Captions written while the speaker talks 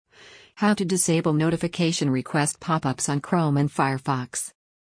How to disable notification request pop-ups on Chrome and Firefox.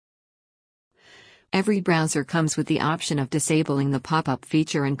 Every browser comes with the option of disabling the pop-up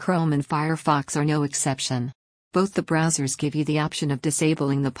feature, and Chrome and Firefox are no exception. Both the browsers give you the option of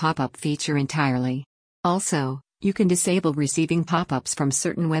disabling the pop-up feature entirely. Also, you can disable receiving pop-ups from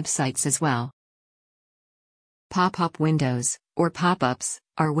certain websites as well. Pop-up windows, or pop-ups,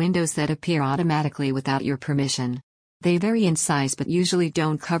 are windows that appear automatically without your permission. They vary in size but usually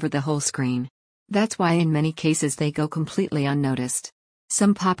don't cover the whole screen. That's why in many cases they go completely unnoticed.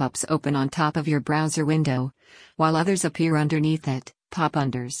 Some pop-ups open on top of your browser window, while others appear underneath it,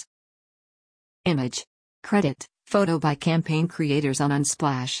 pop-unders. Image. Credit, photo by campaign creators on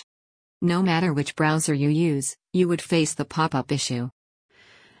Unsplash. No matter which browser you use, you would face the pop-up issue.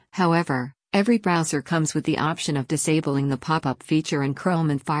 However, every browser comes with the option of disabling the pop-up feature, and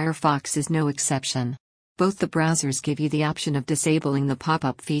Chrome and Firefox is no exception. Both the browsers give you the option of disabling the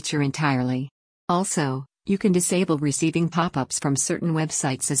pop-up feature entirely. Also, you can disable receiving pop-ups from certain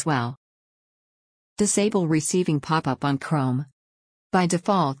websites as well. Disable receiving pop-up on Chrome. By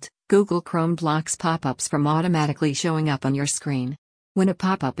default, Google Chrome blocks pop-ups from automatically showing up on your screen. When a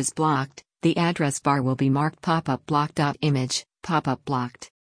pop-up is blocked, the address bar will be marked pop-up blocked.image, pop-up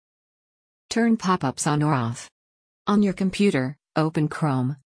blocked. Turn pop-ups on or off. On your computer, open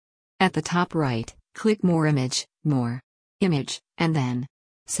Chrome. At the top right, click More Image, and then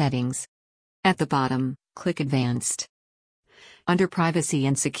Settings. At the bottom, click Advanced. Under Privacy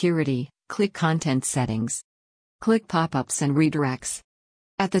and Security, click Content Settings. Click Pop-ups and Redirects.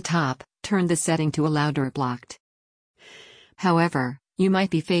 At the top, turn the setting to Allowed or Blocked. However, you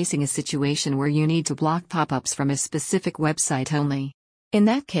might be facing a situation where you need to block pop-ups from a specific website only. In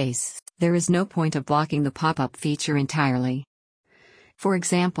that case, there is no point of blocking the pop-up feature entirely. For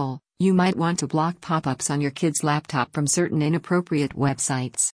example, you might want to block pop-ups on your kid's laptop from certain inappropriate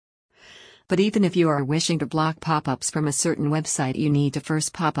websites. But even if you are wishing to block pop-ups from a certain website, you need to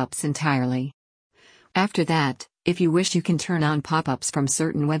first pop-ups entirely. After that, if you wish, you can turn on pop-ups from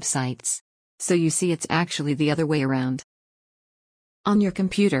certain websites. So you see, it's actually the other way around. On your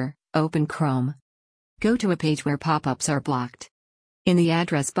computer, open Chrome. Go to a page where pop-ups are blocked. In the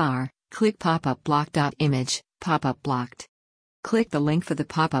address bar, click pop-up block.image, pop-up blocked. Click the link for the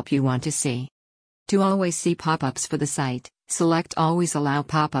pop-up you want to see. To always see pop-ups for the site, select Always Allow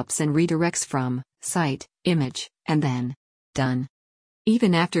Pop-ups and Redirects from Site, Image, and then Done.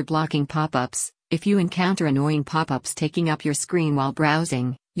 Even after blocking pop-ups, if you encounter annoying pop-ups taking up your screen while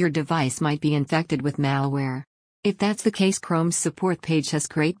browsing, your device might be infected with malware. If that's the case, Chrome's support page has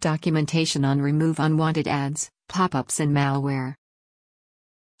great documentation on remove unwanted ads, pop-ups and malware.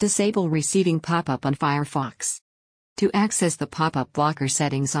 Disable receiving pop-up on Firefox. To access the pop-up blocker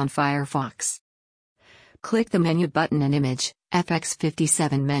settings on Firefox, click the Menu button and Image,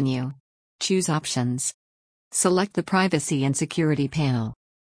 FX57 menu. Choose Options. Select the Privacy and Security panel.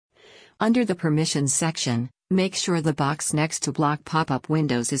 Under the Permissions section, make sure the box next to Block Pop-up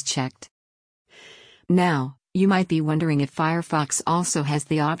Windows is checked. Now, you might be wondering if Firefox also has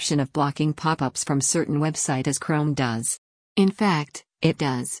the option of blocking pop-ups from certain websites as Chrome does. In fact, it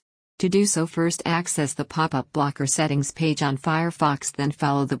does. To do so, first access the pop-up blocker settings page on Firefox, then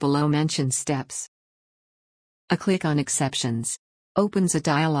follow the below-mentioned steps. A click on Exceptions opens a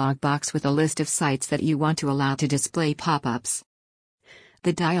dialog box with a list of sites that you want to allow to display pop-ups.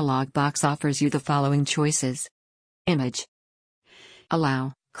 The dialog box offers you the following choices. Image.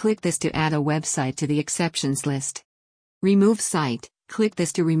 Allow, click this to add a website to the exceptions list. Remove site, click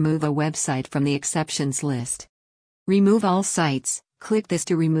this to remove a website from the exceptions list. Remove all sites, click this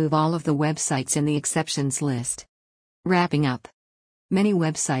to remove all of the websites in the exceptions list. Wrapping up. Many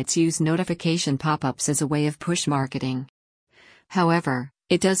websites use notification pop-ups as a way of push marketing. However,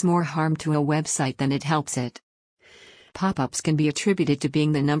 it does more harm to a website than it helps it. Pop-ups can be attributed to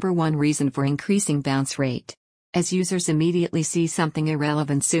being the #1 reason for increasing bounce rate. As users immediately see something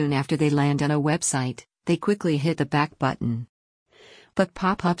irrelevant soon after they land on a website, they quickly hit the back button. But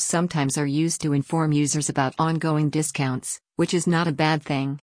pop-ups sometimes are used to inform users about ongoing discounts, which is not a bad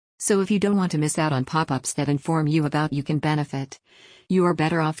thing. So if you don't want to miss out on pop-ups that inform you about you can benefit, you are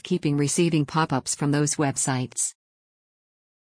better off keeping receiving pop-ups from those websites.